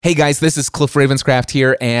Hey guys, this is Cliff Ravenscraft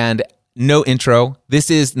here, and no intro. This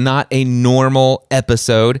is not a normal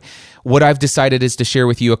episode. What I've decided is to share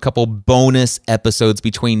with you a couple bonus episodes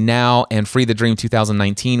between now and Free the Dream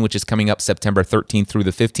 2019, which is coming up September 13th through the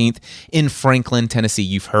 15th in Franklin, Tennessee.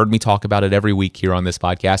 You've heard me talk about it every week here on this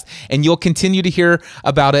podcast, and you'll continue to hear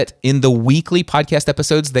about it in the weekly podcast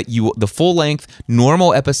episodes the full-length,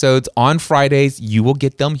 normal episodes on Fridays. You will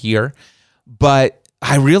get them here, but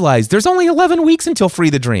I realized there's only 11 weeks until Free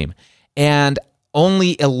the Dream, and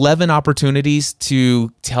only 11 opportunities to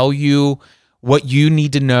tell you what you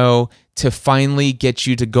need to know to finally get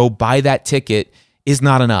you to go buy that ticket is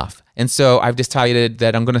not enough. And so I've decided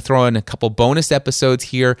that I'm going to throw in a couple bonus episodes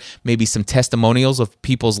here, maybe some testimonials of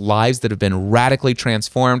people's lives that have been radically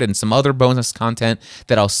transformed, and some other bonus content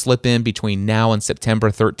that I'll slip in between now and September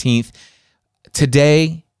 13th.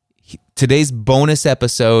 Today's bonus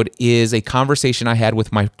episode is a conversation I had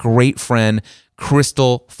with my great friend,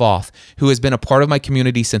 Crystal Foth, who has been a part of my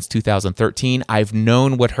community since 2013. I've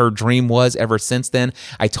known what her dream was ever since then.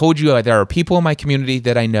 I told you there are people in my community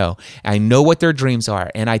that I know. I know what their dreams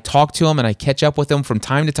are, and I talk to them and I catch up with them from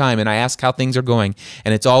time to time, and I ask how things are going.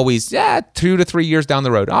 And it's always 2 to 3 years down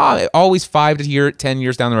the road. Always 5 to 10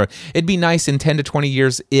 years down the road. It'd be nice in 10 to 20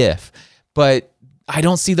 years but I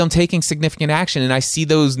don't see them taking significant action, and I see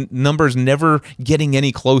those numbers never getting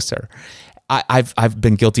any closer. I've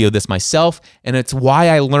been guilty of this myself, and it's why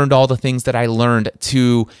I learned all the things that I learned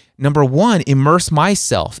to, number one, immerse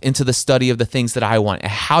myself into the study of the things that I want.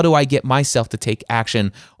 How do I get myself to take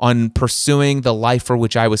action on pursuing the life for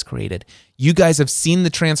which I was created? You guys have seen the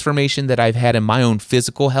transformation that I've had in my own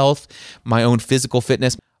physical health, my own physical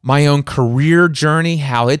fitness, my own career journey,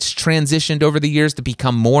 how it's transitioned over the years to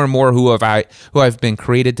become more and more who I've been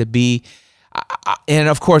created to be. And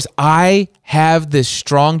of course, I have this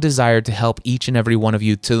strong desire to help each and every one of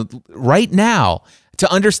you to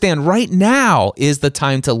understand right now is the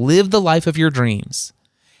time to live the life of your dreams.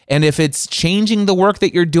 And if it's changing the work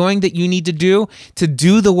that you're doing that you need to do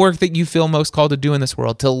the work that you feel most called to do in this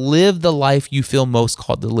world, to live the life you feel most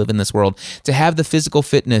called to live in this world, to have the physical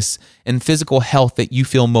fitness and physical health that you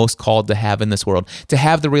feel most called to have in this world, to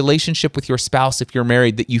have the relationship with your spouse if you're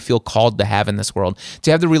married that you feel called to have in this world,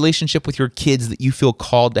 to have the relationship with your kids that you feel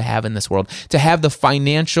called to have in this world, to have the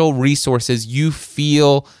financial resources you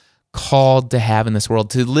feel called to have in this world,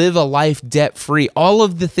 to live a life debt-free, all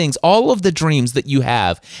of the things, all of the dreams that you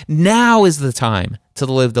have. Now is the time to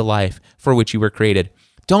live the life for which you were created.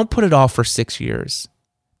 Don't put it off for 6 years.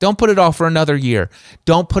 Don't put it off for another year.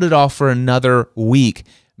 Don't put it off for another week.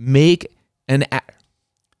 Take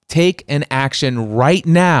an action right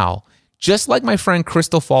now, just like my friend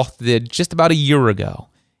Crystal Foth did just about a year ago.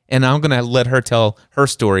 And I'm going to let her tell her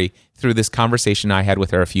story through this conversation I had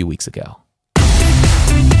with her a few weeks ago.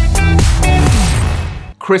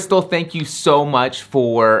 Crystal, thank you so much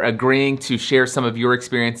for agreeing to share some of your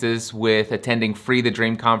experiences with attending Free the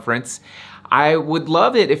Dream Conference. I would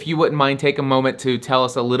love it if you wouldn't mind take a moment to tell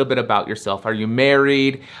us a little bit about yourself. Are you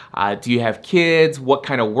married? Do you have kids? What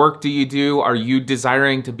kind of work do you do? Are you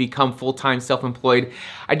desiring to become full-time self-employed?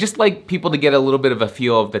 I'd just like people to get a little bit of a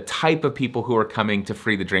feel of the type of people who are coming to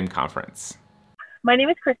Free the Dream Conference. My name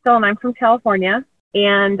is Crystal, and I'm from California,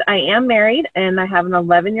 and I am married, and I have an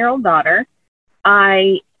 11-year-old daughter.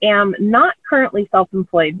 I am not currently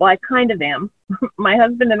self-employed. Well, I kind of am. My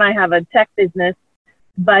husband and I have a tech business,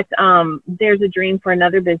 but there's a dream for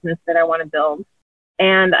another business that I want to build.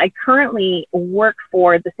 And I currently work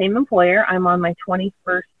for the same employer. I'm on my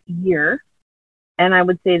 21st year, and I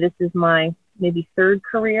would say this is my maybe third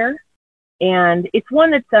career. And it's one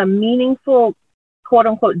that's a meaningful,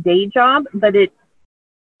 quote-unquote, day job, but it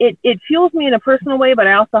fuels me in a personal way, but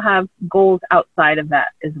I also have goals outside of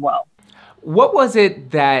that as well. What was it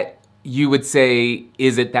that you would say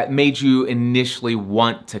that made you initially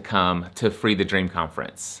want to come to Free the Dream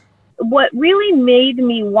Conference? What really made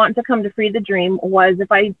me want to come to Free the Dream was,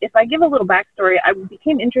 if I give a little backstory, I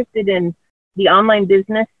became interested in the online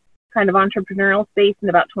business kind of entrepreneurial space in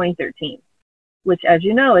about 2013, which, as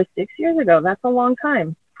you know, is 6 years ago. That's a long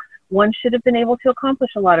time. One should have been able to accomplish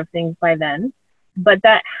a lot of things by then, but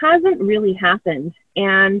that hasn't really happened.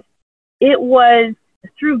 And it was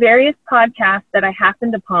through various podcasts that I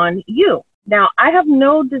happened upon you. Now, I have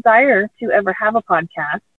no desire to ever have a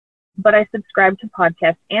podcast, but I subscribed to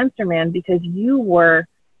Podcast Answer Man because you were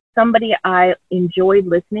somebody I enjoyed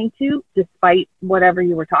listening to despite whatever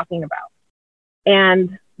you were talking about.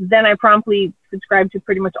 And then I promptly subscribed to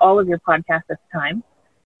pretty much all of your podcasts at the time.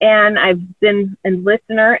 And I've been a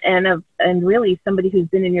listener and really somebody who's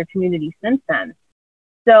been in your community since then.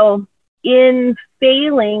 So in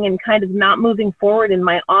failing and kind of not moving forward in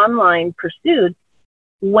my online pursuits,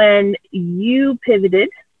 when you pivoted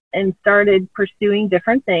and started pursuing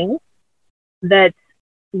different things that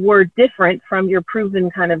were different from your proven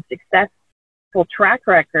kind of successful track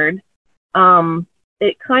record,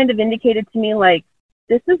 it kind of indicated to me like,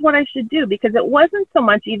 this is what I should do, because it wasn't so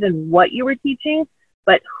much even what you were teaching,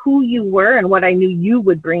 but who you were and what I knew you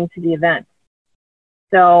would bring to the event.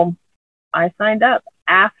 So I signed up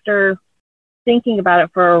after thinking about it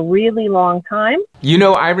for a really long time. You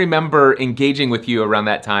know, I remember engaging with you around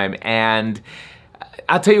that time, and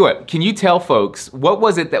I'll tell you what, can you tell folks, what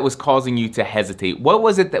was it that was causing you to hesitate? What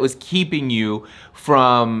was it that was keeping you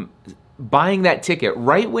from buying that ticket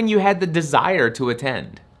right when you had the desire to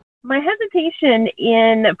attend? My hesitation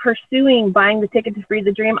in pursuing buying the ticket to Free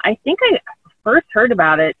the Dream, I think I first heard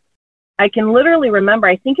about it, I can literally remember,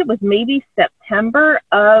 I think it was maybe September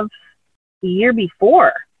of the year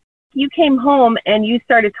before. You came home and you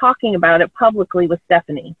started talking about it publicly with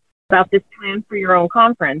Stephanie about this plan for your own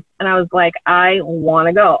conference. And I was like, I want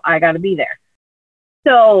to go. I got to be there.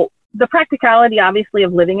 So the practicality, obviously,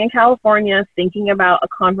 of living in California, thinking about a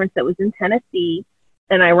conference that was in Tennessee,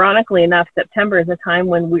 and ironically enough, September is a time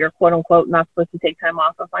when we are, quote unquote, not supposed to take time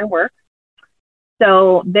off of my work.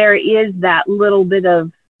 So there is that little bit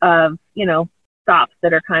of stops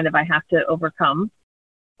that are kind of, I have to overcome.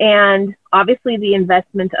 And obviously the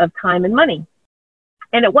investment of time and money.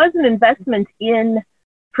 And it was an investment in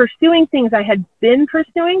pursuing things I had been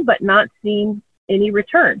pursuing, but not seeing any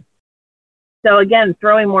return. So again,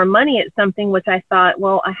 throwing more money at something which I thought,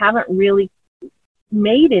 well, I haven't really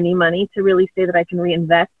made any money to really say that I can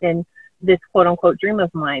reinvest in this quote unquote dream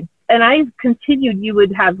of mine. And I continued, you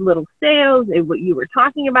would have little sales, you were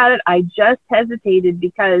talking about it. I just hesitated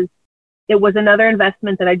because it was another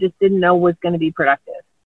investment that I just didn't know was going to be productive.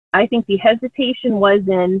 I think the hesitation was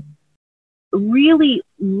in really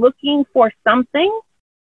looking for something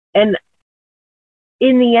and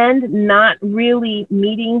in the end, not really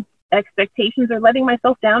meeting expectations or letting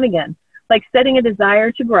myself down again, like setting a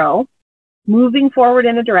desire to grow, moving forward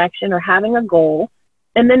in a direction or having a goal,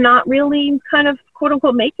 and then not really kind of quote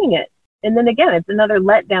unquote making it. And then again, it's another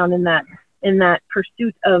letdown in that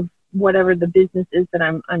pursuit of whatever the business is that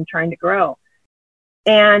I'm trying to grow.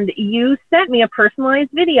 And you sent me a personalized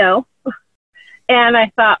video and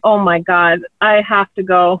I thought, oh my God, I have to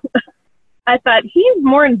go. I thought he's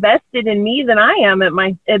more invested in me than I am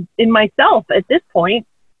in myself at this point.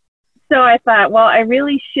 So I thought, well, I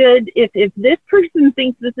really should, if this person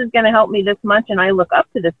thinks this is going to help me this much and I look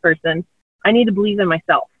up to this person, I need to believe in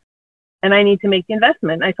myself and I need to make the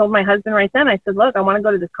investment. I told my husband right then, I said, look, I want to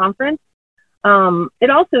go to this conference. It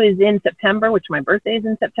also is in September, which my birthday is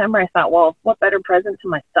in September. I thought, well, what better present to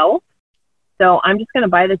myself? So I'm just going to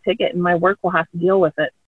buy the ticket and my work will have to deal with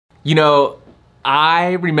it. You know,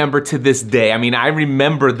 I remember to this day, I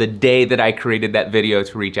remember the day that I created that video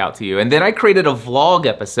to reach out to you. And then I created a vlog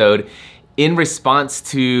episode in response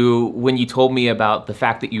to when you told me about the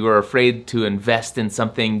fact that you were afraid to invest in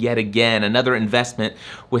something yet again, another investment,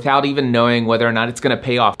 without even knowing whether or not it's going to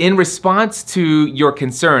pay off. In response to your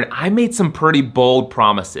concern, I made some pretty bold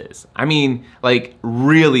promises. Like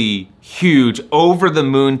really huge, over the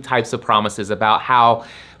moon types of promises about how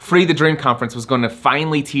Free the Dream Conference was going to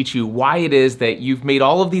finally teach you why it is that you've made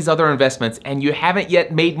all of these other investments and you haven't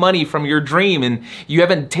yet made money from your dream and you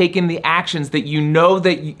haven't taken the actions that you know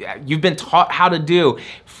that you've been taught how to do.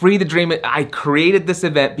 Free the Dream, I created this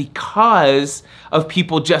event because of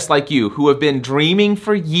people just like you who have been dreaming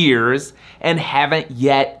for years and haven't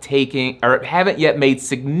yet made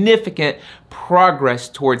significant progress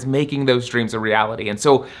towards making those dreams a reality. And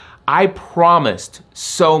so I promised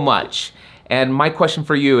so much. And my question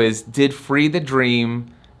for you is, did Free the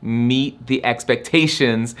Dream meet the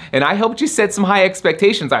expectations? And I helped you set some high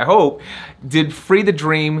expectations, I hope. Did Free the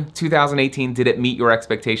Dream 2018, did it meet your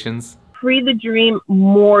expectations? Free the Dream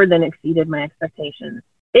more than exceeded my expectations.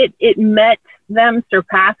 It met them,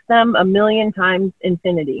 surpassed them a million times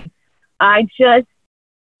infinity.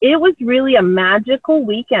 It was really a magical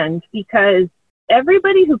weekend because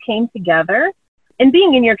everybody who came together and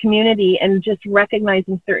being in your community and just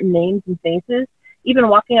recognizing certain names and faces, even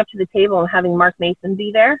walking up to the table and having Mark Mason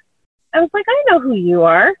be there, I was like, I know who you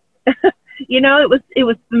are. It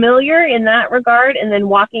was familiar in that regard. And then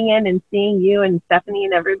walking in and seeing you and Stephanie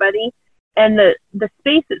and everybody, and the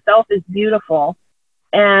space itself is beautiful.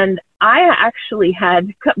 And I actually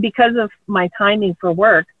had, because of my timing for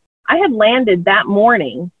work, I had landed that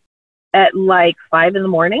morning at like 5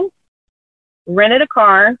 a.m, rented a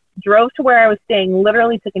car, drove to where I was staying,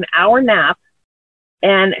 literally took an hour nap,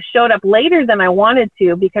 and showed up later than I wanted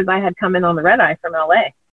to because I had come in on the red eye from LA.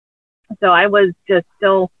 So I was just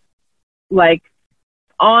still like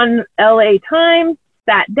on LA time,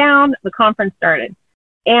 sat down, the conference started.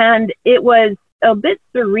 And it was a bit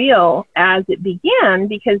surreal as it began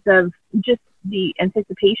because of just the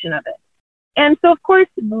anticipation of it. And so, of course,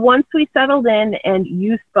 once we settled in and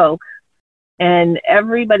you spoke and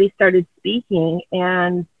everybody started speaking,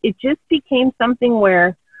 and it just became something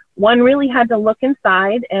where one really had to look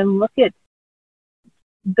inside and look at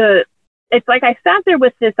it's like I sat there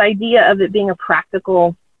with this idea of it being a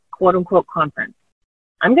practical, quote unquote, conference.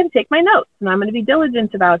 I'm going to take my notes and I'm going to be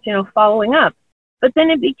diligent about, following up. But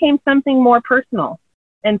then it became something more personal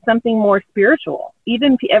and something more spiritual.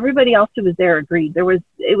 Even everybody else who was there agreed. It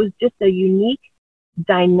was just a unique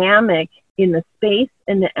dynamic in the space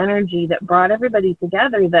and the energy that brought everybody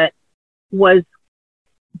together that was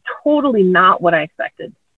totally not what I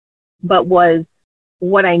expected, but was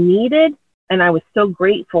what I needed. And I was so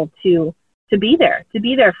grateful to be there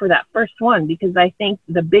for that first one, because I think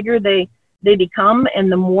the bigger they become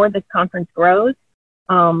and the more the conference grows,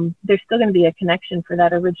 there's still going to be a connection for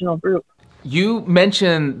that original group. You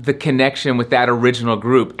mentioned the connection with that original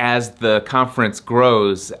group as the conference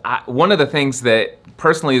grows. One of the things that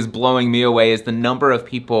personally is blowing me away is the number of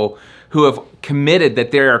people who have committed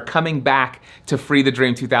that they are coming back to Free the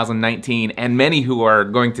Dream 2019, and many who are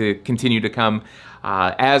going to continue to come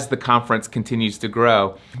as the conference continues to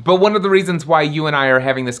grow. But one of the reasons why you and I are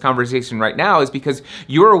having this conversation right now is because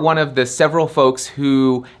you're one of the several folks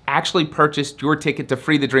who actually purchased your ticket to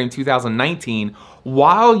Free the Dream 2019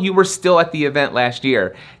 while you were still at the event last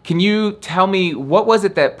year. Can you tell me, what was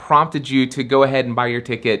it that prompted you to go ahead and buy your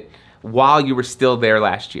ticket while you were still there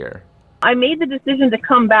last year? I made the decision to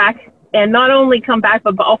come back, and not only come back,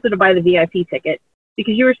 but also to buy the VIP ticket,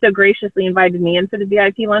 because you were so graciously invited me in for the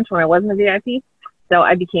VIP lunch when I wasn't a VIP. So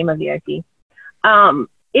I became a VIP.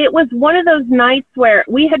 It was one of those nights where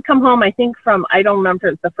we had come home, I think I don't remember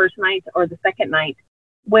if it was the first night or the second night,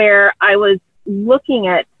 where I was looking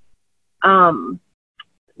at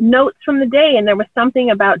notes from the day, and there was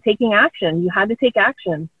something about taking action. You had to take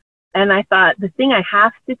action. And I thought, the thing I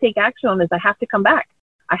have to take action on is I have to come back.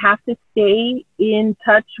 I have to stay in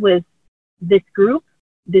touch with this group,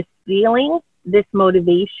 this feeling, this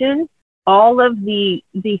motivation, all of the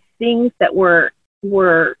things that were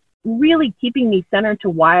really keeping me centered to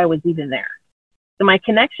why I was even there. So my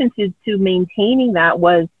connection to maintaining that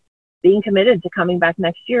was being committed to coming back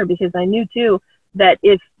next year, because I knew too that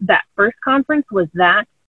if that first conference was that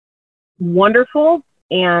wonderful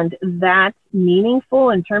and that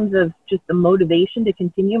meaningful in terms of just the motivation to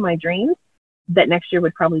continue my dreams, that next year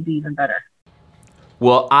would probably be even better.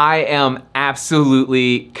 Well, I am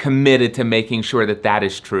absolutely committed to making sure that that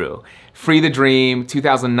is true. Free the Dream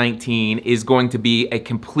 2019 is going to be a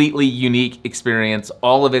completely unique experience,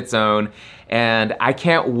 all of its own, and I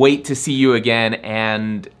can't wait to see you again,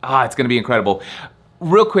 and it's going to be incredible.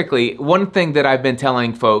 Real quickly, one thing that I've been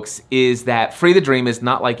telling folks is that Free the Dream is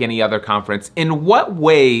not like any other conference. In what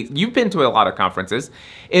ways, you've been to a lot of conferences,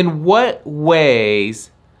 in what ways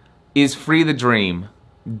is Free the Dream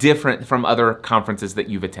different from other conferences that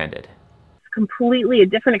you've attended? Completely a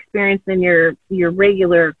different experience than your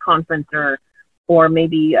regular conference or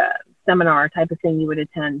maybe a seminar type of thing you would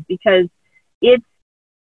attend, because it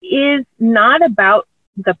is not about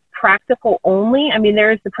the practical only. I mean,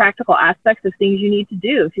 there's the practical aspects of things you need to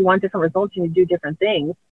do. If you want different results, you need to do different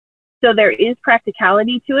things. So there is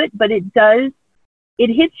practicality to it, but it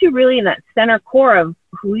hits you really in that center core of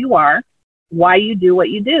who you are, why you do what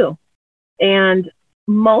you do. And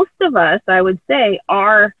most of us, I would say,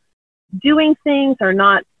 are doing things, are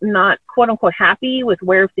not quote unquote happy with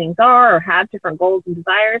where things are, or have different goals and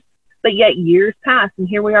desires, but yet years pass and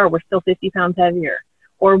here we are, we're still 50 pounds heavier,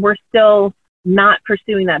 or we're still not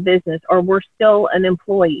pursuing that business, or we're still an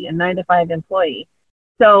employee, a 9-to-5 employee.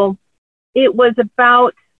 So it was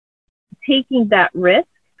about taking that risk.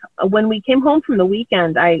 When we came home from the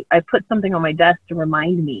weekend, I put something on my desk to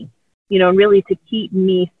remind me, really to keep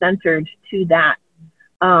me centered to that.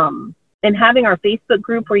 And having our Facebook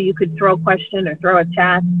group where you could throw a question or throw a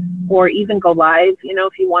chat or even go live,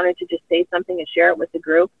 if you wanted to just say something and share it with the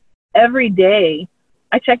group. Every day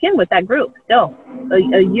I check in with that group still.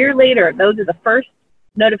 A year later, those are the first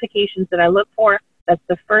notifications that I look for. That's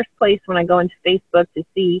the first place when I go into Facebook to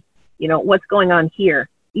see, what's going on here,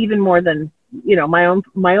 even more than, my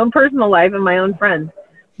own personal life and my own friends,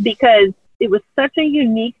 because it was such a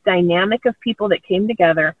unique dynamic of people that came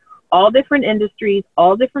together, all different industries,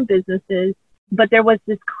 all different businesses, but there was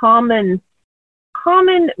this common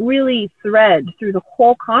really thread through the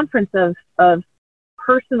whole conference of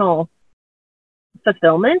personal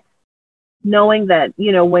fulfillment, knowing that,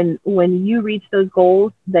 when you reach those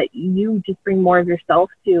goals, that you just bring more of yourself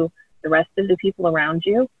to the rest of the people around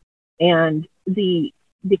you. And the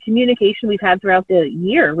communication we've had throughout the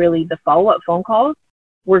year, really, the follow-up phone calls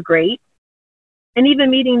were great. And even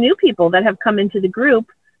meeting new people that have come into the group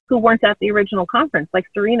who weren't at the original conference, like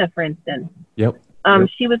Serena, for instance. Yep.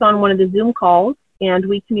 She was on one of the Zoom calls and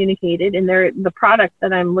we communicated, and the product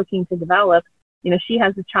that I'm looking to develop, she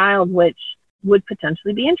has a child which would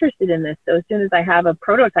potentially be interested in this. So as soon as I have a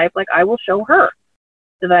prototype, like, I will show her,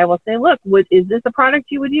 so that I will say, look, is this a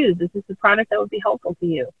product you would use? Is this a product that would be helpful to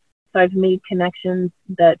you? So I've made connections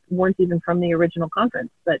that weren't even from the original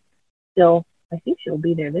conference, but still, I think she'll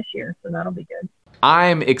be there this year, so that'll be good.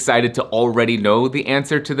 I'm excited to already know the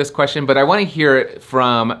answer to this question, but I want to hear it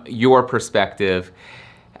from your perspective.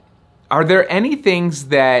 Are there any things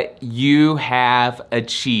that you have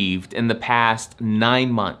achieved in the past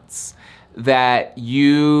 9 months that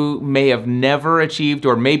you may have never achieved,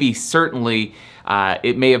 or maybe certainly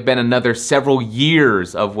it may have been another several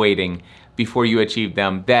years of waiting before you achieved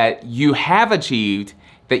them, that you have achieved,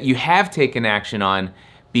 that you have taken action on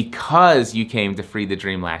because you came to Free the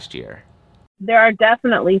Dream last year? There are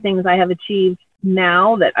definitely things I have achieved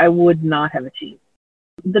now that I would not have achieved.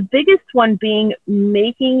 The biggest one being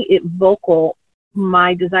making it vocal,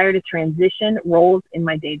 my desire to transition roles in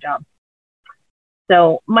my day job.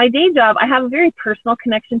 So my day job, I have a very personal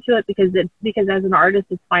connection to it because as an artist,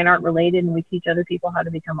 it's fine art related, and we teach other people how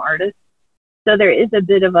to become artists. So there is a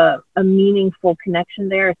bit of a meaningful connection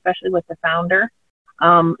there, especially with the founder.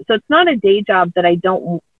 So it's not a day job that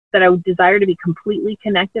I would desire to be completely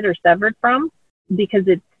connected or severed from, because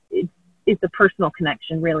it's a personal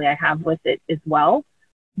connection really I have with it as well.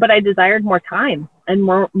 But I desired more time and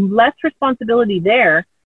less responsibility there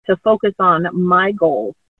to focus on my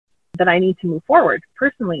goals that I need to move forward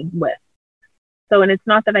personally with. So, and it's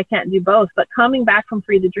not that I can't do both, but coming back from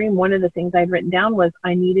Free the Dream, one of the things I'd written down was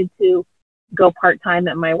I needed to go part-time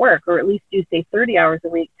at my work, or at least do, say, 30 hours a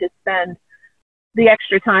week to spend the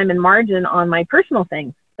extra time and margin on my personal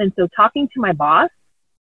things. And so talking to my boss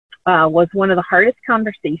was one of the hardest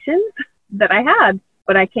conversations that I had,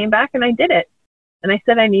 but I came back and I did it. And I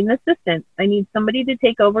said, I need an assistant. I need somebody to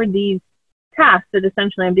take over these tasks that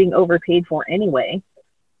essentially I'm being overpaid for anyway,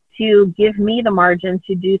 to give me the margin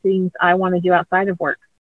to do things I want to do outside of work.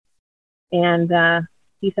 And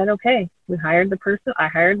he said, okay. I hired the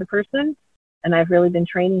person, and I've really been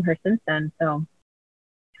training her since then. So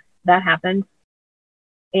that happened.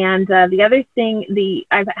 And the other thing,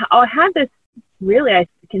 I had this, really, I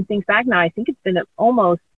can think back now, I think it's been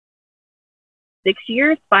almost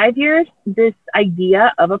 5 years, this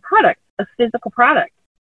idea of a product, a physical product.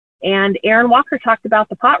 And Aaron Walker talked about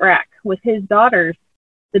the pot rack with his daughters,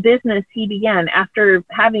 the business he began after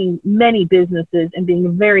having many businesses and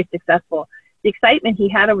being very successful. The excitement he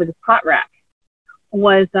had over this pot rack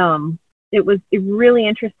was, it was really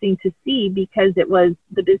interesting to see, because it was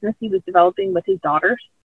the business he was developing with his daughters.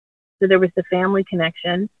 So there was the family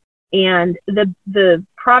connection. And the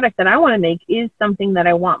product that I want to make is something that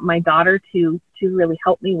I want my daughter to really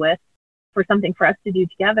help me with, for something for us to do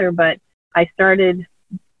together. But I started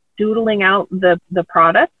doodling out the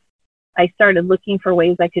product. I started looking for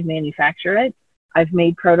ways I could manufacture it. I've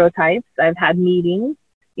made prototypes. I've had meetings,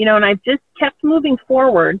 and I've just kept moving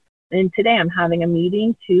forward. And today I'm having a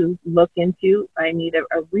meeting to look into, I need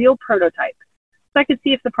a real prototype so I could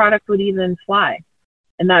see if the product would even fly.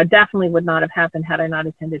 And that definitely would not have happened had I not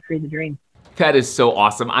attended Free the Dream. That is so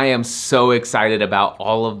awesome. I am so excited about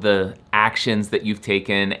all of the actions that you've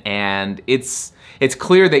taken, and it's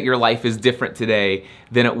clear that your life is different today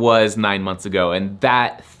than it was 9 months ago, and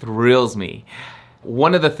that thrills me.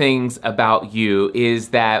 One of the things about you is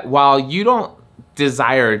that while you don't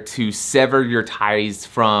desire to sever your ties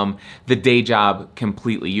from the day job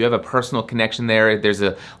completely, you have a personal connection there, there's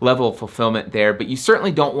a level of fulfillment there, but you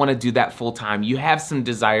certainly don't want to do that full time. You have some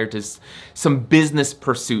desire to, some business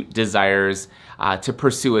pursuit desires to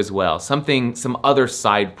pursue as well, some other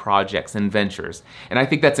side projects and ventures. And I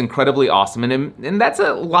think that's incredibly awesome. And that's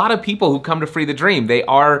a lot of people who come to Free the Dream. They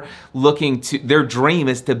are looking to, their dream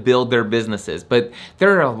is to build their businesses. But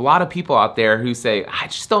there are a lot of people out there who say, I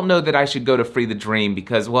just don't know that I should go to Free the Dream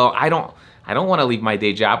because, well, I don't want to leave my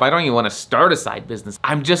day job. I don't even want to start a side business.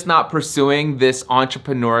 I'm just not pursuing this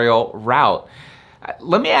entrepreneurial route.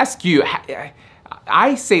 Let me ask you,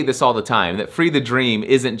 I say this all the time, that Free the Dream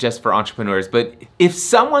isn't just for entrepreneurs, but if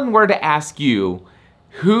someone were to ask you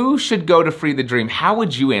who should go to Free the Dream, how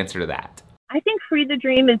would you answer to that? I think Free the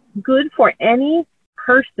Dream is good for any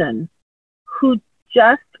person who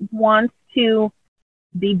just wants to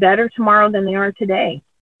be better tomorrow than they are today,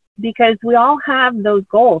 because we all have those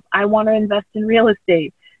goals. I want to invest in real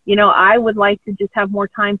estate. I would like to just have more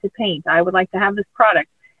time to paint. I would like to have this product.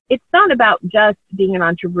 it's not about just being an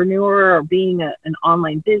entrepreneur or being an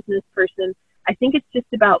online business person. I think it's just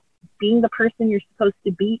about being the person you're supposed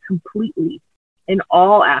to be completely in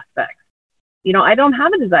all aspects. You know, I don't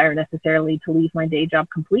have a desire necessarily to leave my day job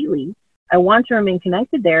completely. I want to remain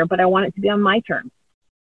connected there, but I want it to be on my terms.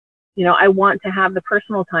 You know, I want to have the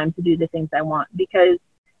personal time to do the things I want, because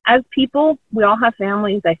as people, we all have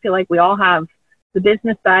families. I feel like we all have the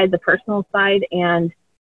business side, the personal side, and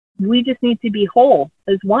we just need to be whole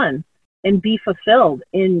as one and be fulfilled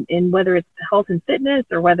in whether it's health and fitness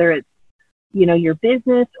or whether it's, you know, your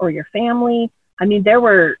business or your family. I mean,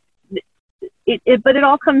 but it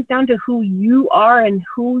all comes down to who you are and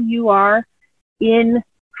who you are in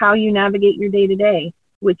how you navigate your day to day,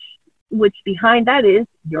 which behind that is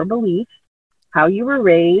your beliefs, how you were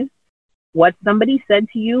raised, what somebody said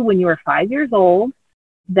to you when you were 5 years old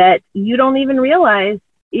that you don't even realize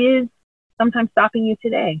is sometimes stopping you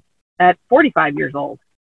today at 45 years old.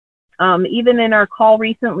 Even in our call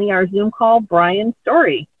recently, our Zoom call, Brian's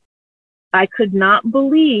story, I could not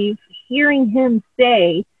believe hearing him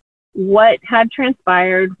say what had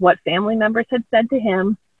transpired, what family members had said to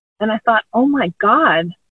him. And I thought, oh my God,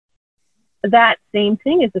 that same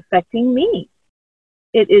thing is affecting me.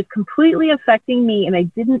 It is completely affecting me, and I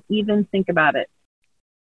didn't even think about it.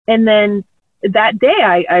 And then that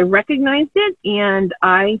day I recognized it and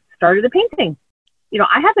I started a painting. You know,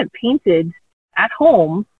 I haven't painted at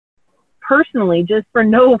home personally just for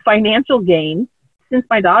no financial gain since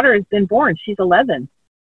my daughter has been born. She's 11.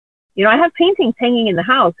 You know, I have paintings hanging in the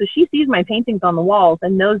house, so she sees my paintings on the walls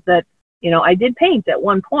and knows that, you know, I did paint at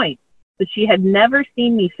one point, but she had never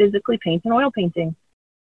seen me physically paint an oil painting,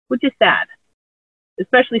 which is sad,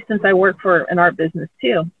 especially since I work for an art business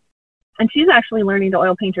too. And she's actually learning to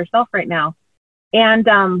oil paint herself right now. And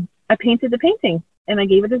I painted the painting and I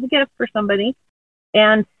gave it as a gift for somebody.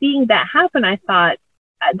 And seeing that happen, I thought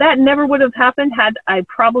that never would have happened had I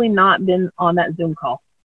probably not been on that Zoom call.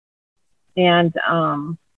 And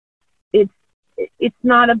it's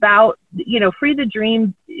not about, you know, free the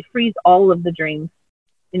dream, frees all of the dreams,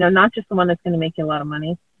 you know, not just the one that's going to make you a lot of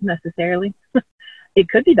money necessarily. It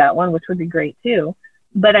could be that one, which would be great too.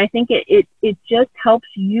 But I think it just helps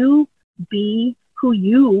you be who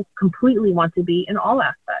you completely want to be in all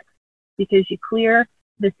aspects, because you clear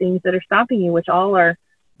the things that are stopping you, which all are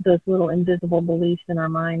those little invisible beliefs in our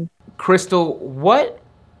minds. Crystal, what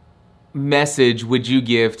message would you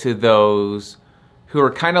give to those who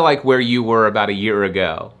are kind of like where you were about a year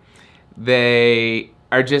ago? They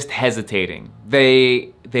are just hesitating.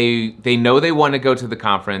 They know they want to go to the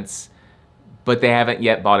conference, but they haven't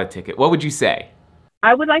yet bought a ticket. What would you say?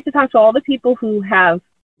 I would like to talk to all the people who have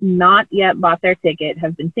not yet bought their ticket,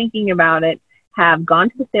 have been thinking about it, have gone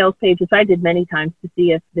to the sales page, which I did many times, to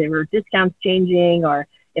see if there were discounts changing or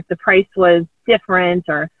if the price was different,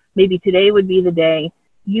 or maybe today would be the day.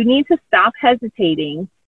 You need to stop hesitating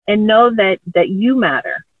and know that you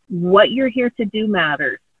matter. What you're here to do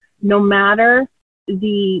matters. No matter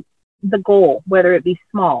the goal, whether it be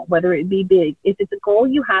small, whether it be big. If it's a goal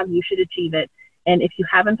you have, you should achieve it. And if you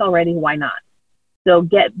haven't already, why not? So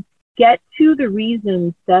get to the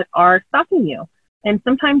reasons that are stopping you. And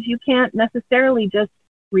sometimes you can't necessarily just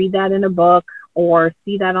read that in a book or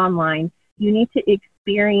see that online. You need to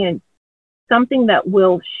experience something that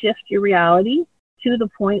will shift your reality to the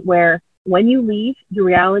point where when you leave, your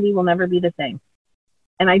reality will never be the same.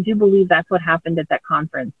 And I do believe that's what happened at that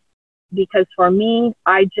conference. Because for me,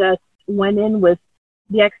 I just went in with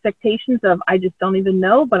the expectations of, I just don't even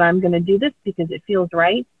know, but I'm going to do this because it feels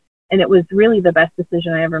right. And it was really the best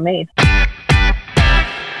decision I ever made.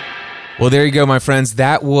 Well, there you go, my friends.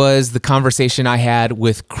 That was the conversation I had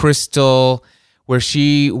with Crystal, where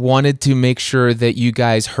she wanted to make sure that you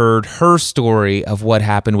guys heard her story of what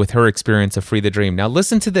happened with her experience of Free the Dream. Now,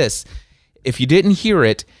 listen to this. If you didn't hear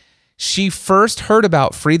it, she first heard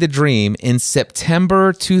about Free the Dream in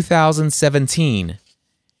September 2017.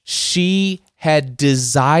 She had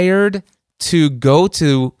desired to go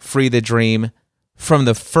to Free the Dream from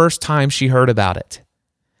the first time she heard about it.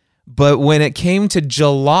 But when it came to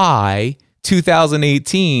July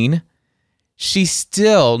 2018, she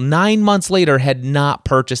still, 9 months later, had not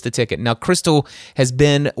purchased a ticket. Now, Crystal has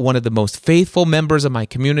been one of the most faithful members of my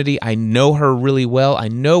community. I know her really well. I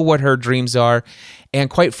know what her dreams are.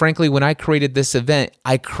 And quite frankly, when I created this event,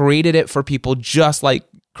 I created it for people just like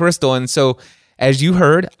Crystal. And so, as you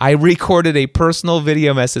heard, I recorded a personal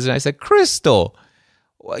video message and I said, Crystal,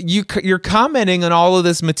 you're commenting on all of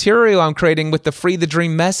this material I'm creating with the Free the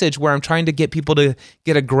Dream message, where I'm trying to get people to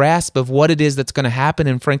get a grasp of what it is that's going to happen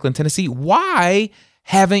in Franklin, Tennessee. Why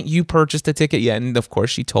Haven't you purchased a ticket yet? And of course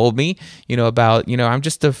she told me, about, I'm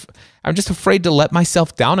just afraid to let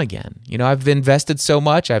myself down again. I've invested so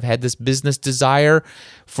much. I've had this business desire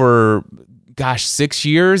for 6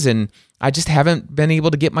 years, and I just haven't been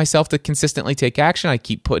able to get myself to consistently take action. I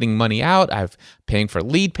keep putting money out. I'm paying for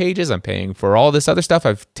lead pages. I'm paying for all this other stuff.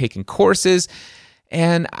 I've taken courses,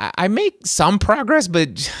 and I make some progress,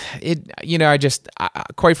 but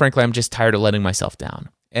quite frankly, I'm just tired of letting myself down.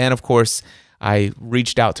 And of course, I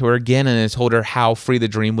reached out to her again and I told her how Free the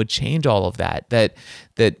Dream would change all of that.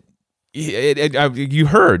 You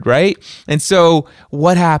heard, right? And so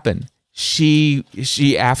what happened? She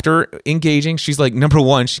after engaging, she's like, number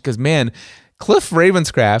one, because man, Cliff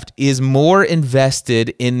Ravenscraft is more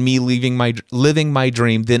invested in me living my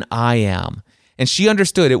dream than I am. And she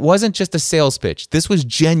understood it wasn't just a sales pitch. This was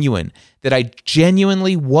genuine, that I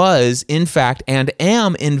genuinely was, in fact, and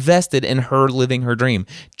am invested in her living her dream,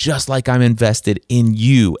 just like I'm invested in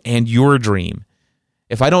you and your dream.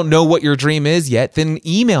 If I don't know what your dream is yet, then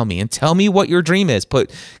email me and tell me what your dream is.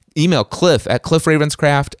 Put email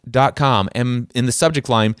cliff@cliffravenscraft.com, and in the subject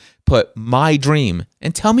line, put my dream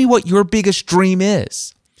and tell me what your biggest dream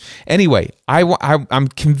is. Anyway, I'm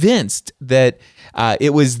convinced that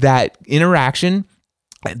it was that interaction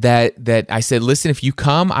that I said, listen, if you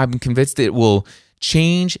come, I'm convinced it will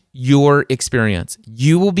change your experience.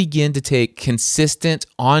 You will begin to take consistent,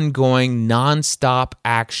 ongoing, nonstop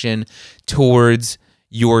action towards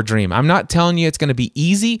your dream. I'm not telling you it's going to be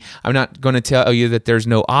easy. I'm not going to tell you that there's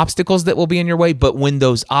no obstacles that will be in your way, but when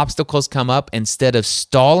those obstacles come up, instead of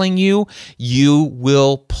stalling you, you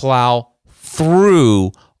will plow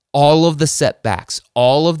through all of the setbacks,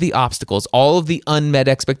 all of the obstacles, all of the unmet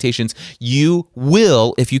expectations. You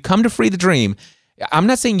will, if you come to Free the Dream, I'm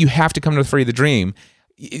not saying you have to come to Free the Dream.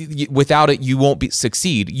 Without it, you won't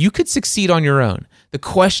succeed. You could succeed on your own. The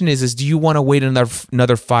question is do you want to wait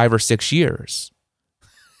another 5 or 6 years?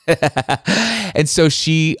 And so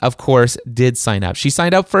she, of course, did sign up. She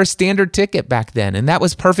signed up for a standard ticket back then, and that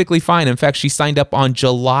was perfectly fine. In fact, she signed up on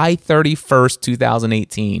July 31st,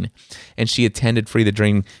 2018, and she attended Free the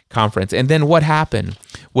Dream conference. And then what happened?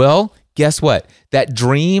 Well, guess what? That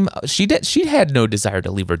dream, she had no desire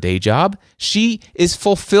to leave her day job. She is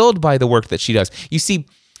fulfilled by the work that she does. You see,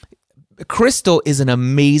 Crystal is an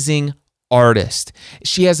amazing artist.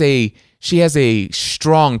 She has a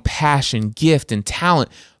strong passion, gift, and talent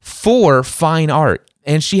for fine art.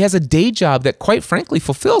 And she has a day job that, quite frankly,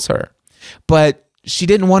 fulfills her. But she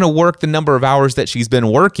didn't want to work the number of hours that she's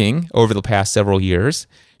been working over the past several years.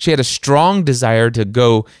 She had a strong desire to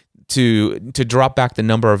go to drop back the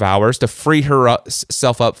number of hours, to free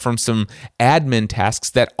herself up from some admin tasks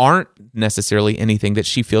that aren't necessarily anything that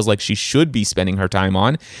she feels like she should be spending her time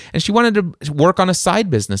on. And she wanted to work on a side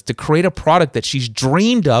business to create a product that she's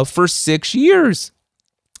dreamed of for 6 years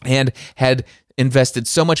and had invested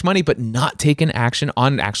so much money, but not taken action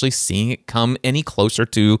on actually seeing it come any closer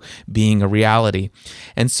to being a reality.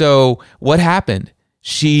 And so what happened?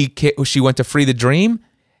 She went to Free the Dream.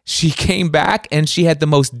 She came back and she had the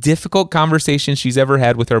most difficult conversation she's ever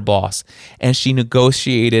had with her boss. And she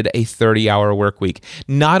negotiated a 30-hour work week.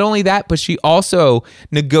 Not only that, but she also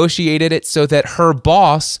negotiated it so that her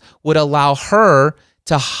boss would allow her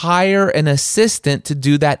to hire an assistant to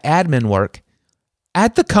do that admin work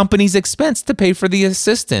at the company's expense, to pay for the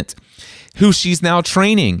assistant, who she's now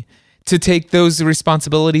training to take those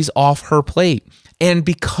responsibilities off her plate. And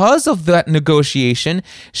because of that negotiation,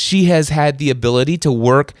 she has had the ability to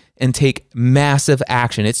work and take massive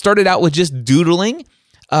action. It started out with just doodling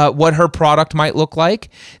what her product might look like.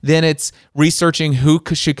 Then it's researching who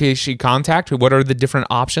should she contact, what are the different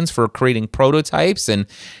options for creating prototypes, and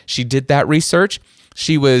she did that research.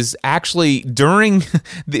 She was actually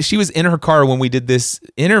she was in her car when we did this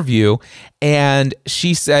interview, and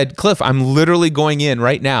she said, Cliff, I'm literally going in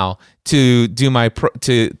right now to do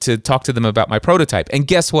to talk to them about my prototype. And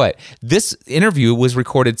guess what? This interview was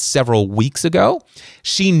recorded several weeks ago.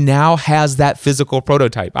 She now has that physical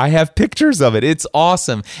prototype. I have pictures of it. It's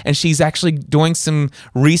awesome. And she's actually doing some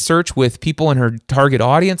research with people in her target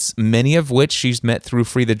audience, many of which she's met through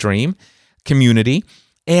Free the Dream community.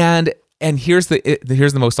 And here's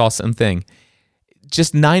the most awesome thing.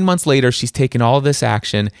 Just 9 months later, she's taken all of this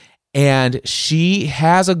action, and she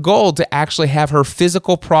has a goal to actually have her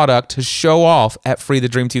physical product to show off at Free the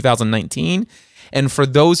Dream 2019. And for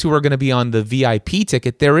those who are going to be on the VIP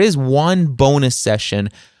ticket, there is one bonus session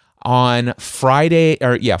on Friday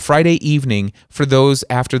evening for those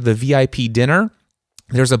after the VIP dinner.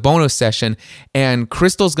 There's a bonus session, and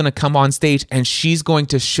Crystal's going to come on stage, and she's going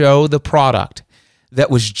to show the product that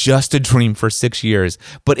was just a dream for 6 years.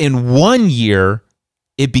 But in 1 year,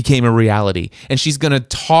 it became a reality. And she's going to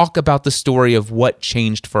talk about the story of what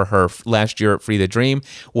changed for her last year at Free the Dream,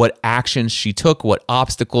 what actions she took, what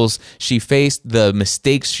obstacles she faced, the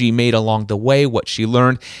mistakes she made along the way, what she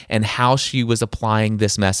learned, and how she was applying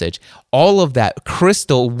this message. All of that.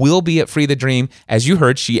 Crystal will be at Free the Dream. As you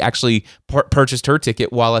heard, she actually purchased her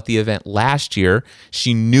ticket while at the event last year.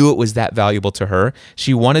 She knew it was that valuable to her.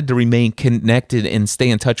 She wanted to remain connected and stay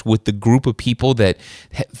in touch with the group of people that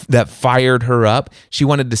fired her up. She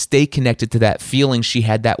wanted to stay connected to that feeling she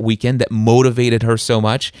had that weekend that motivated her so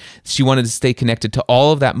much. She wanted to stay connected to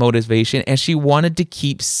all of that motivation, and she wanted to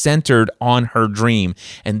keep centered on her dream.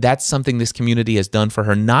 And that's something this community has done for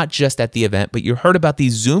her, not just at the event, but you heard about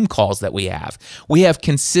these Zoom calls that we have. We have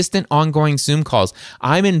consistent, ongoing Zoom calls.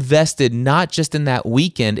 I'm invested not just in that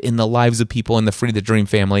weekend in the lives of people in the Free the Dream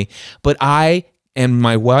family, but I and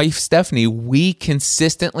my wife, Stephanie, we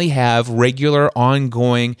consistently have regular,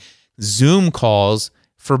 ongoing Zoom calls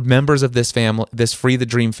for members of this family, this Free the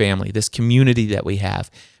Dream family, this community that we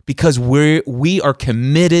have, because we are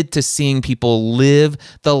committed to seeing people live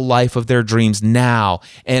the life of their dreams now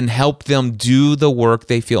and help them do the work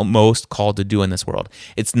they feel most called to do in this world.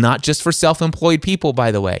 It's not just for self-employed people,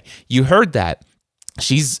 by the way. You heard that.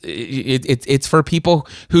 It's for people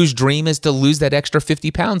whose dream is to lose that extra 50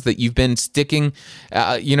 pounds that you've been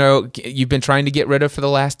you've been trying to get rid of for the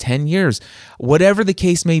last 10 years. Whatever the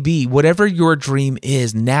case may be, whatever your dream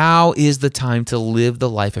is, now is the time to live the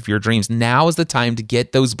life of your dreams. Now is the time to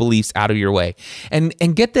get those beliefs out of your way. And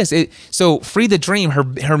get this. So Free the Dream,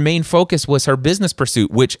 her main focus was her business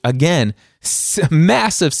pursuit, which again,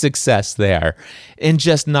 massive success there in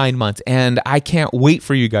just 9 months. And I can't wait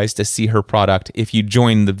for you guys to see her product if you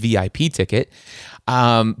join the VIP ticket.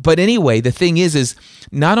 But anyway, the thing is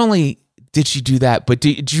not only did she do that, but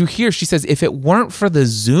did you hear, she says, if it weren't for the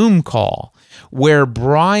Zoom call where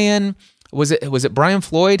Brian, was it Brian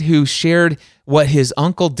Floyd who shared what his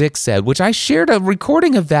Uncle Dick said, which I shared a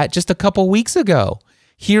recording of that just a couple weeks ago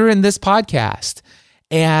here in this podcast.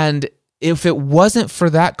 And if it wasn't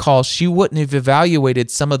for that call, she wouldn't have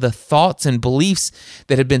evaluated some of the thoughts and beliefs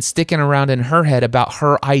that had been sticking around in her head about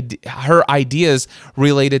her ideas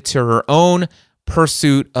related to her own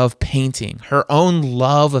pursuit of painting, her own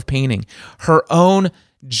love of painting, her own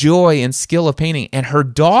joy and skill of painting. And her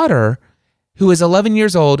daughter, who is 11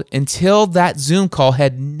 years old, until that Zoom call,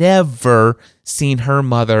 had never seen her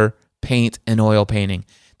mother paint an oil painting.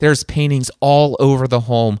 There's paintings all over the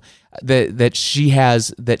home that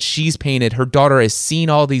she's painted. Her daughter has seen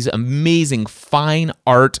all these amazing fine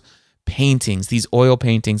art paintings, these oil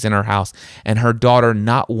paintings in her house, and her daughter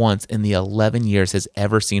not once in the 11 years has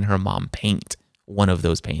ever seen her mom paint one of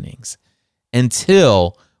those paintings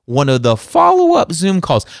until one of the follow-up Zoom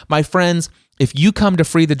calls. My friends, if you come to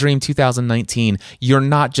Free the Dream 2019, you're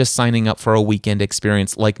not just signing up for a weekend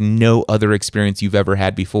experience like no other experience you've ever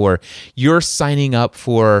had before. You're signing up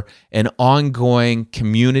for an ongoing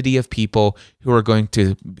community of people who are going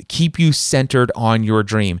to keep you centered on your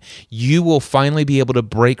dream. You will finally be able to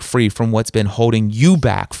break free from what's been holding you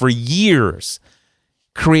back for years,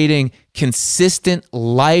 creating consistent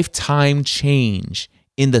lifetime change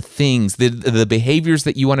in the things, the behaviors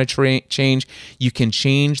that you want to change. You can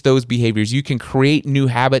change those behaviors. You can create new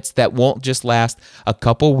habits that won't just last a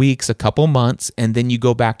couple weeks, a couple months, and then you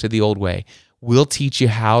go back to the old way. We'll teach you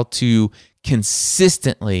how to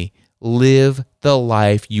consistently live the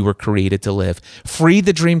life you were created to live.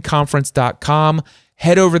 FreeTheDreamConference.com.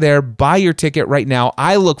 Head over there, buy your ticket right now.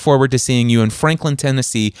 I look forward to seeing you in Franklin,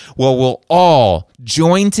 Tennessee, where we'll all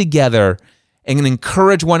join together and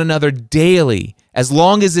encourage one another daily, as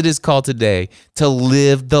long as it is called today, to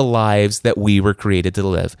live the lives that we were created to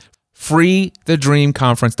live.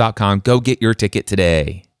 FreeTheDreamConference.com. Go get your ticket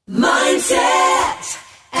today. Mindset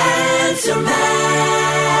Answer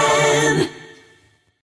Man.